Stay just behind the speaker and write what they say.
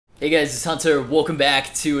Hey guys, it's Hunter. Welcome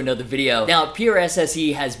back to another video. Now, PRS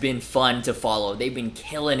SE has been fun to follow. They've been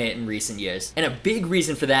killing it in recent years. And a big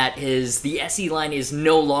reason for that is the SE line is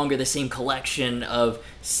no longer the same collection of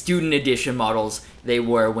student edition models they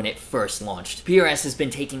were when it first launched. PRS has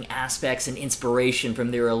been taking aspects and inspiration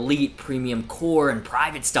from their elite, premium core, and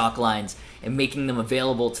private stock lines and making them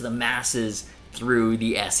available to the masses through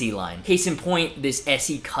the SE line. Case in point, this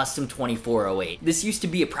SE Custom 2408. This used to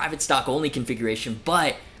be a private stock only configuration,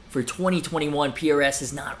 but for 2021, PRS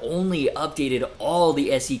has not only updated all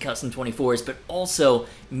the SE Custom 24s, but also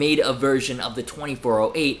made a version of the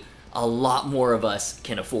 2408 a lot more of us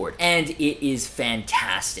can afford. And it is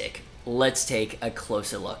fantastic. Let's take a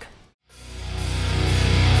closer look.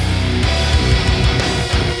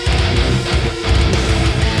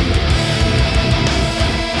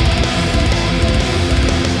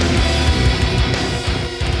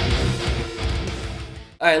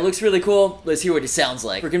 Alright, looks really cool. Let's hear what it sounds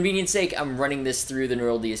like. For convenience sake, I'm running this through the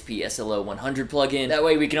Neural DSP SLO 100 plugin. That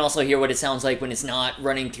way we can also hear what it sounds like when it's not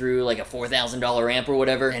running through like a $4,000 amp or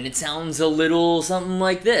whatever. And it sounds a little something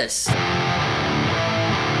like this.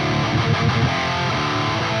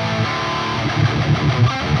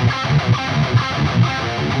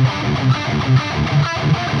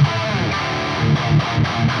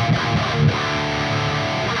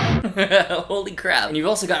 Holy crap. And you've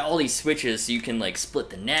also got all these switches so you can like split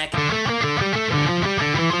the neck.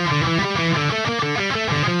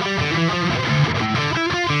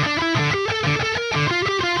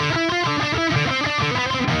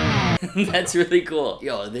 That's really cool.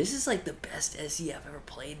 Yo, this is like the best SE I've ever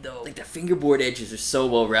played though. Like the fingerboard edges are so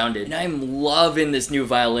well rounded. And I'm loving this new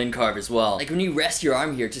violin carve as well. Like when you rest your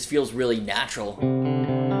arm here, it just feels really natural.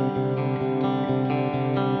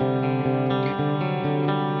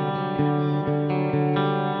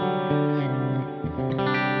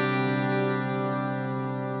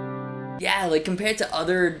 Yeah, like compared to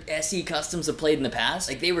other SE Customs I've played in the past,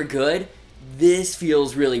 like they were good. This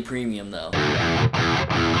feels really premium though.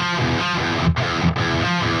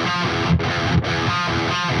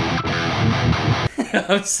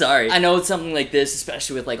 I'm sorry. I know it's something like this,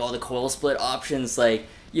 especially with like all the coil split options, like,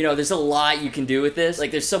 you know, there's a lot you can do with this.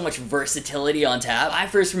 Like, there's so much versatility on tap. I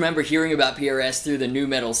first remember hearing about PRS through the new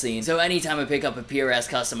metal scene. So anytime I pick up a PRS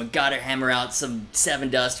Custom, I gotta hammer out some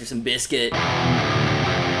 7 Dust or some Biscuit.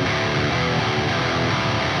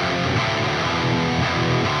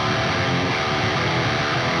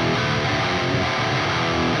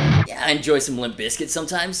 I enjoy some Limp Bizkit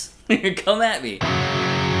sometimes. Come at me.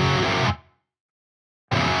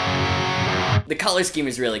 The color scheme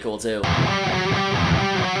is really cool too. I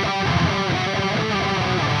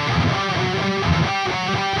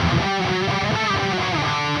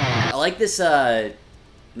like this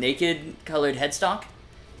naked colored headstock.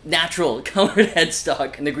 Natural colored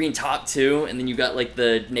headstock. And the green top too. And then you got like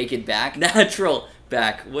the naked back. Natural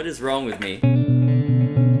back. What is wrong with me?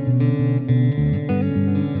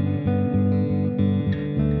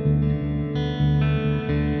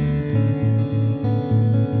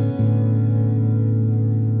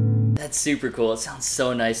 That's super cool. It sounds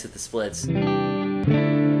so nice with the splits. These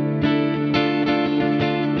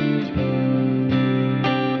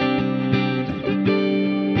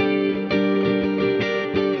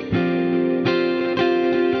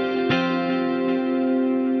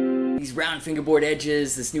round fingerboard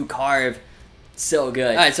edges, this new carve, so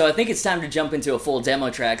good. Alright, so I think it's time to jump into a full demo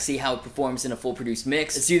track, see how it performs in a full produced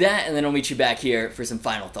mix. Let's do that, and then I'll meet you back here for some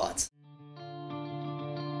final thoughts.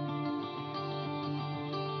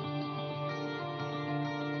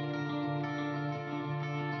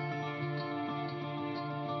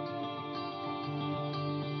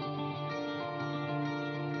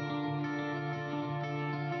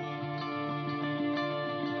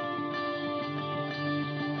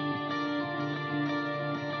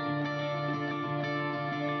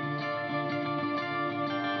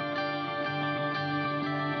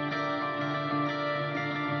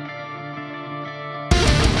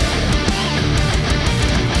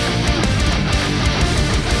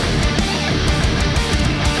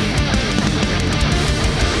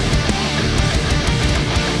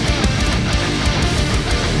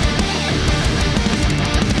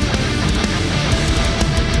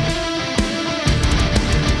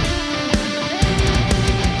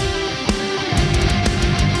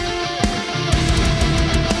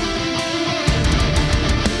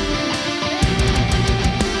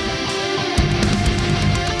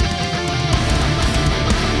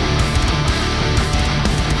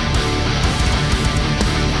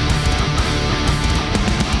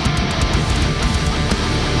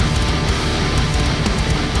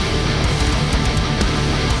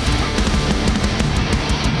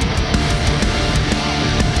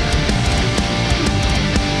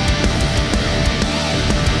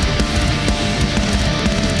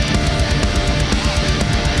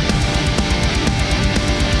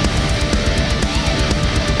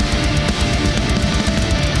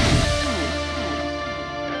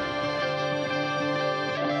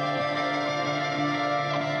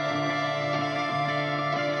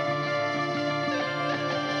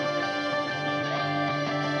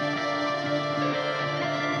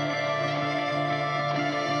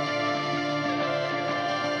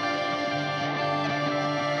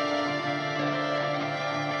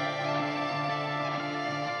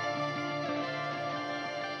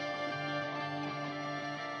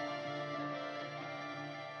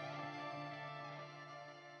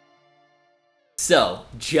 So,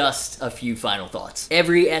 just a few final thoughts.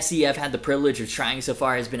 Every SE I've had the privilege of trying so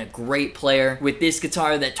far has been a great player. With this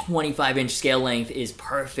guitar, that 25-inch scale length is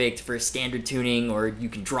perfect for standard tuning, or you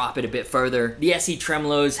can drop it a bit further. The SE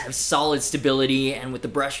tremolos have solid stability, and with the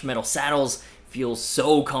brushed metal saddles, feels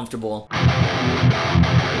so comfortable.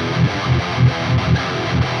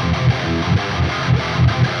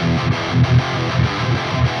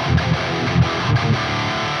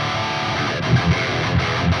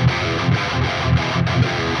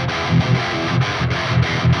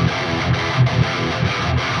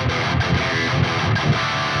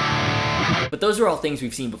 But those are all things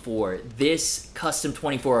we've seen before. This custom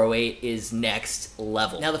 2408 is next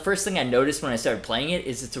level. Now, the first thing I noticed when I started playing it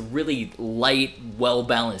is it's a really light,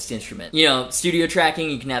 well-balanced instrument. You know, studio tracking,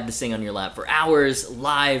 you can have this thing on your lap for hours.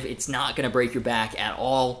 Live, it's not gonna break your back at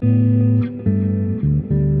all.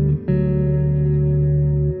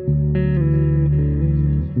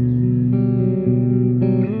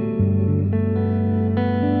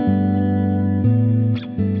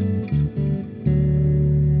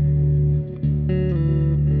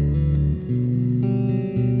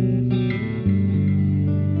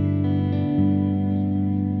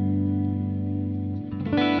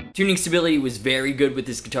 Tuning stability was very good with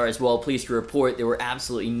this guitar as well. Pleased to report there were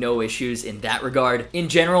absolutely no issues in that regard. In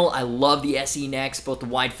general, I love the SE necks. Both the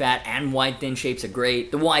wide fat and wide thin shapes are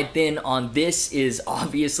great. The wide thin on this is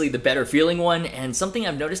obviously the better feeling one, and something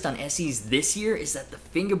I've noticed on SEs this year is that the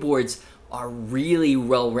fingerboards are really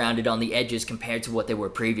well-rounded on the edges compared to what they were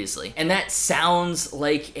previously. And that sounds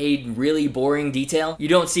like a really boring detail. You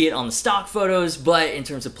don't see it on the stock photos, but in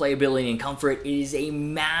terms of playability and comfort, it is a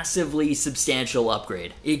massively substantial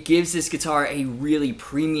upgrade. It gives this guitar a really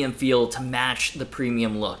premium feel to match the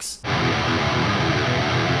premium looks.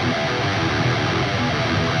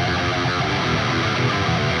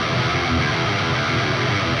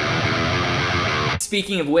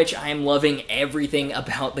 Speaking of which, I am loving everything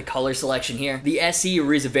about the color selection here. The SE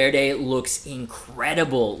Risa Verde looks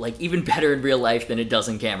incredible, like even better in real life than it does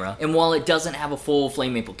in camera. And while it doesn't have a full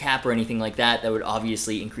flame maple cap or anything like that, that would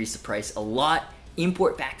obviously increase the price a lot,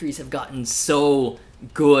 import factories have gotten so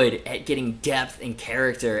good at getting depth and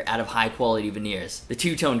character out of high quality veneers. The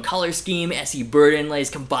two-tone color scheme SE Bird inlays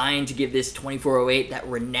combined to give this 2408 that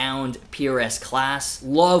renowned PRS class.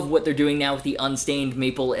 Love what they're doing now with the unstained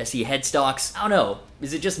maple SE headstocks. I don't know,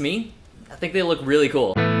 is it just me? I think they look really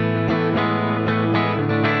cool.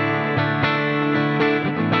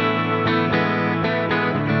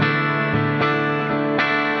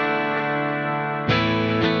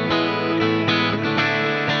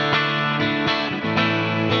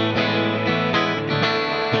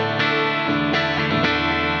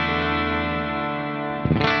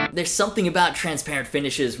 There's something about transparent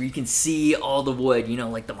finishes where you can see all the wood, you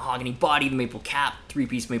know, like the mahogany body, the maple cap,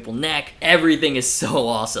 three-piece maple neck. Everything is so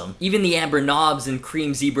awesome. Even the amber knobs and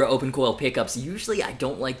cream zebra open coil pickups, usually I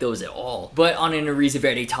don't like those at all. But on an Risa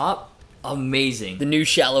Verde top, amazing. The new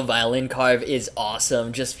shallow violin carve is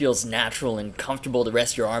awesome, just feels natural and comfortable to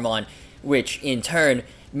rest your arm on, which in turn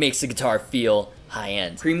makes the guitar feel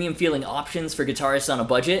high-end. Premium feeling options for guitarists on a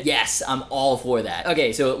budget? Yes, I'm all for that.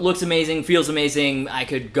 Okay, so it looks amazing, feels amazing, I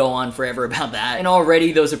could go on forever about that. And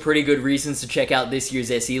already those are pretty good reasons to check out this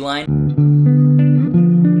year's SE line.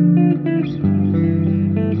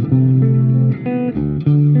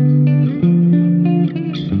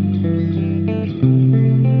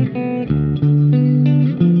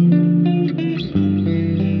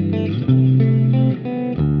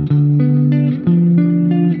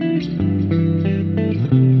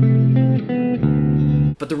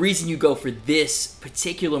 The reason you go for this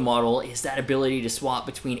particular model is that ability to swap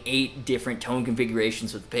between 8 different tone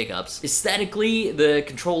configurations with pickups. Aesthetically, the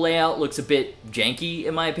control layout looks a bit janky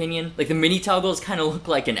in my opinion. Like the mini toggles kind of look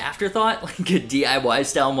like an afterthought, like a DIY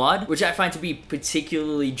style mod, which I find to be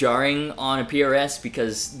particularly jarring on a PRS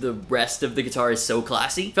because the rest of the guitar is so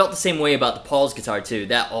classy. Felt the same way about the Paul's guitar too.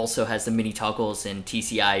 That also has the mini toggles and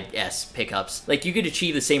TCI-S pickups. Like you could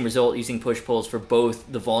achieve the same result using push-pulls for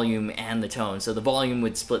both the volume and the tone. So the volume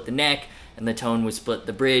would split the neck, and the tone would split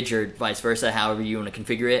the bridge, or vice versa, however you want to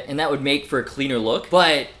configure it, and that would make for a cleaner look.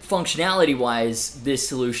 But functionality-wise, this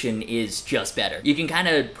solution is just better. You can kind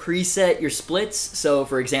of preset your splits, so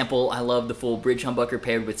for example, I love the full bridge humbucker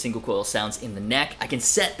paired with single coil sounds in the neck. I can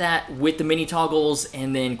set that with the mini toggles,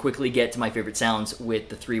 and then quickly get to my favorite sounds with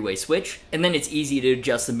the 3-way switch, and then it's easy to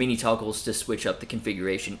adjust the mini toggles to switch up the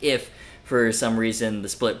configuration if, for some reason, the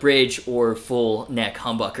split bridge or full neck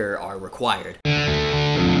humbucker are required.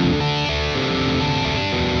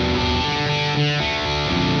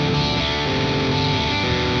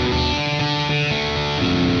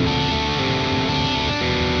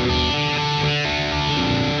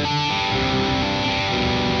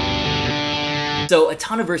 So a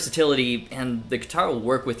ton of versatility, and the guitar will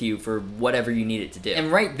work with you for whatever you need it to do.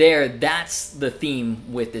 And right there, that's the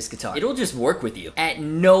theme with this guitar. It'll just work with you. At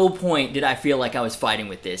no point did I feel like I was fighting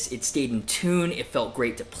with this. It stayed in tune, it felt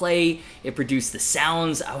great to play, it produced the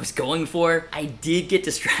sounds I was going for. I did get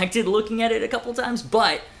distracted looking at it a couple times,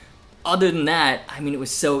 but other than that, I mean, it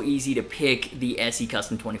was so easy to pick the SE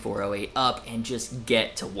Custom 2408 up and just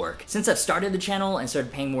get to work. Since I've started the channel and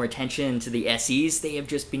started paying more attention to the SEs, they have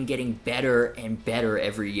just been getting better and better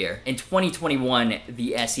every year. In 2021,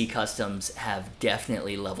 the SE Customs have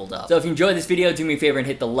definitely leveled up. So if you enjoyed this video, do me a favor and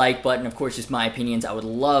hit the like button. Of course, just my opinions. I would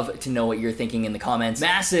love to know what you're thinking in the comments.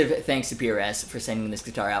 Massive thanks to PRS for sending this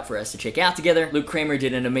guitar out for us to check out together. Luke Kramer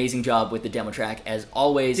did an amazing job with the demo track, as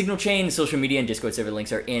always. Signal chain, social media, and Discord server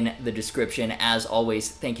links are in the description. As always,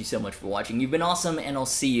 thank you so much for watching. You've been awesome, and I'll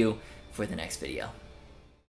see you for the next video.